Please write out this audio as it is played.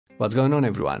What's going on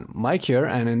everyone, Mike here,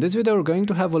 and in this video we're going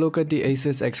to have a look at the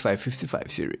Asus X555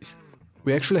 series.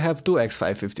 We actually have two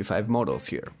X555 models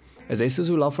here, as Asus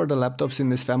will offer the laptops in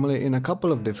this family in a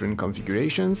couple of different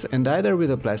configurations and either with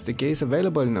a plastic case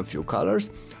available in a few colors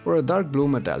or a dark blue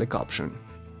metallic option.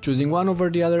 Choosing one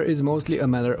over the other is mostly a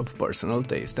matter of personal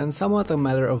taste and somewhat a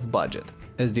matter of budget,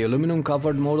 as the aluminum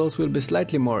covered models will be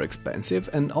slightly more expensive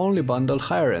and only bundle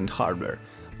higher end hardware.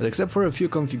 But except for a few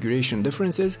configuration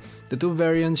differences, the two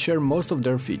variants share most of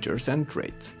their features and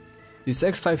traits. This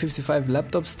X555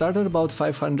 laptop start at about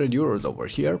 €500 over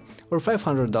here, or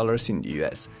 $500 in the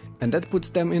US, and that puts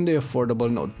them in the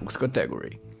affordable notebooks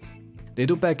category. They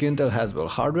do pack Intel Haswell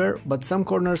hardware, but some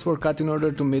corners were cut in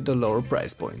order to meet the lower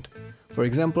price point. For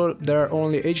example, there are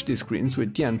only HD screens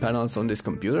with TN panels on these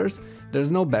computers,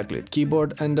 there's no backlit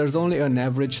keyboard, and there's only an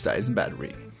average sized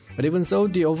battery. But even so,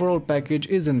 the overall package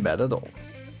isn't bad at all.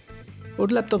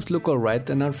 Both laptops look alright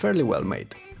and are fairly well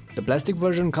made. The plastic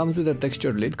version comes with a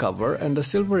textured lid cover and a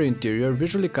silver interior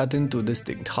visually cut in two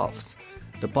distinct halves.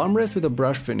 The palm rests with a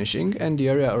brush finishing and the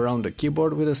area around the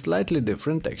keyboard with a slightly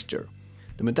different texture.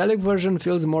 The metallic version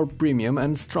feels more premium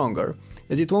and stronger,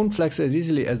 as it won't flex as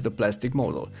easily as the plastic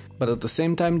model, but at the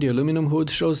same time the aluminum hood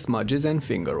shows smudges and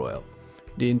finger oil.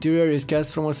 The interior is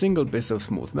cast from a single piece of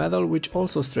smooth metal which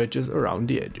also stretches around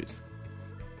the edges.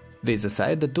 This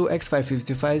aside, the two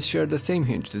X555s share the same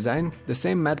hinge design, the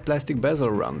same matte plastic bezel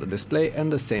around the display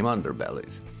and the same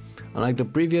underbellies. Unlike the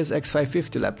previous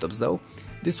X550 laptops though,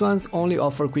 these ones only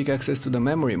offer quick access to the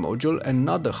memory module and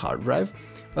not the hard drive,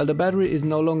 while the battery is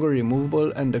no longer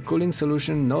removable and the cooling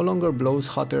solution no longer blows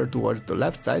hot air towards the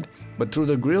left side, but through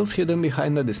the grills hidden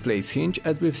behind the display's hinge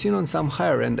as we've seen on some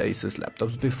higher-end Asus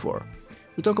laptops before.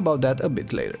 We'll talk about that a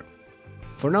bit later.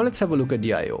 For now let's have a look at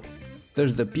the I/O.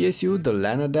 There's the PSU, the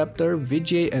LAN adapter,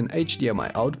 VGA and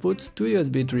HDMI outputs, two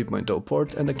USB 3.0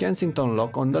 ports and a Kensington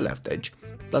lock on the left edge,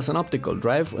 plus an optical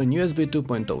drive, an USB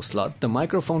 2.0 slot, the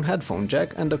microphone headphone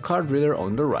jack and the card reader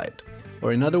on the right.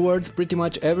 Or in other words, pretty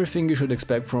much everything you should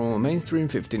expect from a mainstream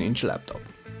 15-inch laptop.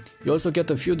 You also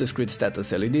get a few discrete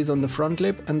status LEDs on the front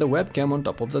lip and the webcam on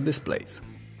top of the displays.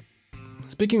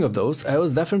 Speaking of those, I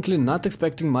was definitely not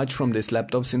expecting much from these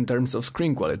laptops in terms of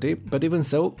screen quality, but even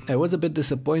so, I was a bit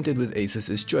disappointed with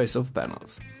Asus's choice of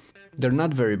panels. They're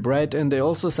not very bright and they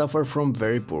also suffer from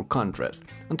very poor contrast,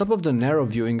 on top of the narrow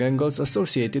viewing angles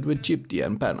associated with cheap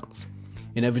TN panels.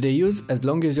 In everyday use, as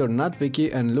long as you're not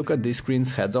picky and look at these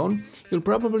screens heads-on, you'll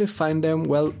probably find them,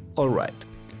 well, alright.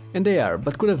 And they are,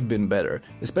 but could have been better,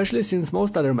 especially since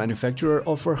most other manufacturers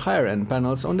offer higher-end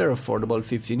panels on their affordable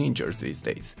 15-inchers these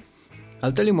days.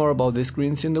 I'll tell you more about these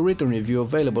screens in the written review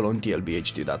available on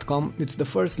tlbhd.com, it's the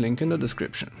first link in the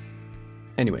description.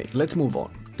 Anyway, let's move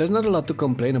on. There's not a lot to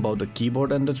complain about the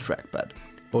keyboard and the trackpad.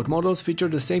 Both models feature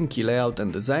the same key layout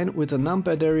and design with a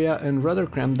numpad area and rather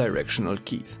cramped directional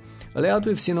keys, a layout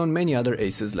we've seen on many other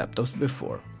Asus laptops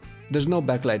before. There's no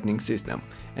backlighting system,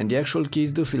 and the actual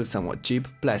keys do feel somewhat cheap,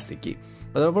 plasticky,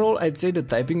 but overall I'd say the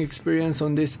typing experience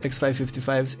on these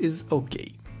X555s is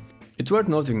okay. It's worth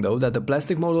noting though that the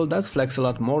plastic model does flex a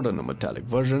lot more than the metallic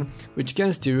version, which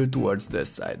can steer you towards this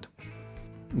side.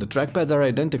 The trackpads are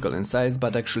identical in size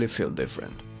but actually feel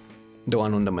different. The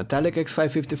one on the metallic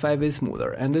X555 is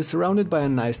smoother and is surrounded by a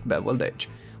nice beveled edge,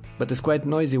 but is quite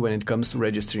noisy when it comes to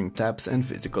registering taps and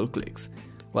physical clicks,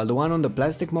 while the one on the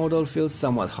plastic model feels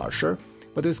somewhat harsher,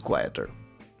 but is quieter.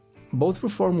 Both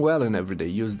perform well in everyday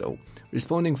use though,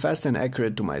 responding fast and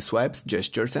accurate to my swipes,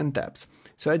 gestures and taps,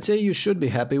 so I'd say you should be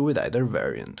happy with either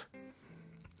variant.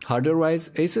 Hardware-wise,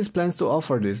 Asus plans to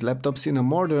offer these laptops in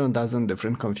more than a dozen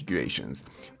different configurations,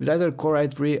 with either Core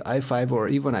i3, i5 or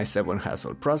even i7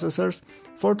 Haswell processors,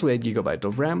 4 to 8GB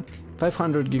of RAM,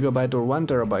 500GB or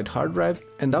 1TB hard drives,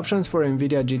 and options for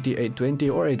Nvidia GT 820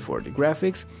 or 840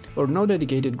 graphics, or no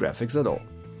dedicated graphics at all.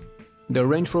 They'll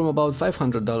range from about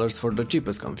 $500 for the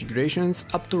cheapest configurations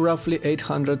up to roughly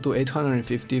 $800 to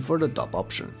 $850 for the top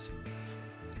options.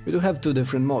 We do have two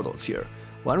different models here,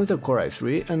 one with a Core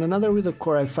i3 and another with a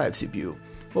Core i5 CPU,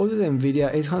 both with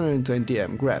Nvidia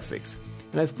 820M graphics,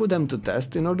 and I've put them to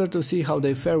test in order to see how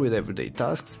they fare with everyday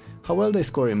tasks, how well they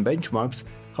score in benchmarks,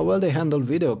 how well they handle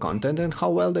video content and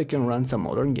how well they can run some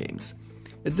modern games.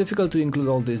 It's difficult to include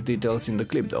all these details in the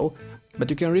clip though, but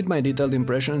you can read my detailed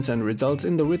impressions and results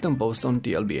in the written post on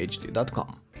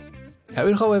tlbhd.com. I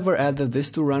will however add that these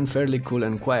two run fairly cool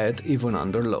and quiet even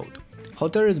under load.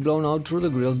 Hot air is blown out through the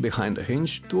grills behind the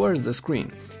hinge towards the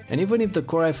screen, and even if the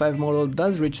Core i5 model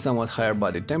does reach somewhat higher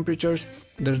body temperatures,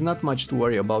 there's not much to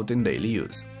worry about in daily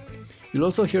use. You'll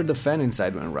also hear the fan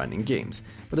inside when running games,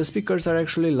 but the speakers are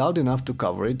actually loud enough to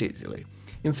cover it easily.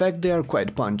 In fact, they are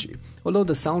quite punchy, although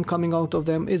the sound coming out of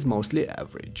them is mostly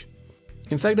average.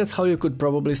 In fact, that's how you could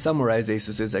probably summarize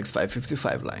Asus's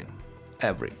X555 line.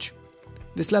 Average.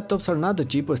 These laptops are not the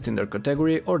cheapest in their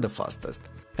category or the fastest,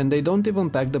 and they don't even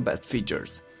pack the best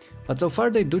features. But so far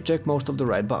they do check most of the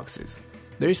right boxes.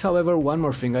 There is, however, one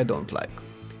more thing I don't like.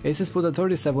 Asus put a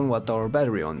 37 Wh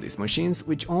battery on these machines,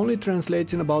 which only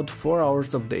translates in about 4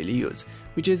 hours of daily use,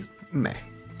 which is meh.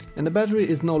 And the battery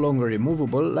is no longer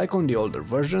removable like on the older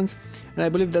versions, and I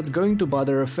believe that's going to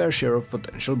bother a fair share of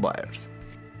potential buyers.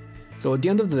 So at the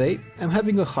end of the day, I'm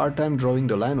having a hard time drawing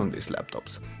the line on these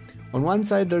laptops. On one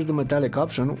side there's the metallic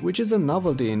option, which is a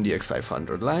novelty in the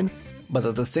X500 line, but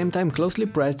at the same time closely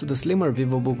priced to the slimmer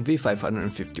VivoBook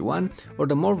V551 or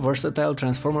the more versatile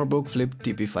Transformer-Book Flip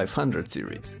TP500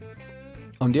 series.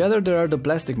 On the other there are the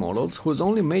plastic models, whose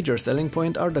only major selling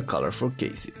point are the colorful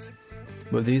cases.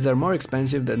 But these are more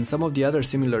expensive than some of the other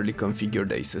similarly configured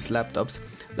Asus laptops,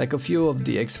 like a few of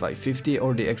the X550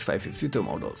 or the X552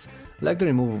 models, like the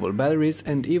removable batteries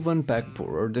and even pack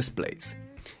poorer displays.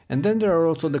 And then there are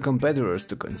also the competitors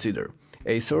to consider.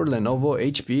 Acer, Lenovo,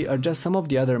 HP are just some of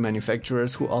the other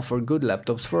manufacturers who offer good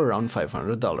laptops for around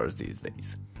 $500 these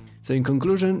days. So in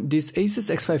conclusion, these Asus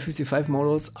X555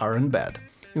 models aren't bad.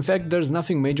 In fact, there's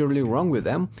nothing majorly wrong with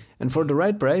them, and for the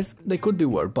right price, they could be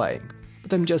worth buying.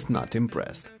 But I'm just not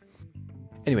impressed.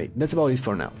 Anyway, that's about it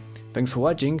for now. Thanks for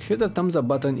watching, hit the thumbs up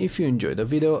button if you enjoyed the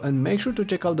video, and make sure to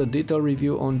check out the detailed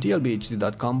review on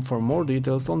tlbhd.com for more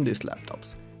details on these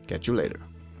laptops. Catch you later.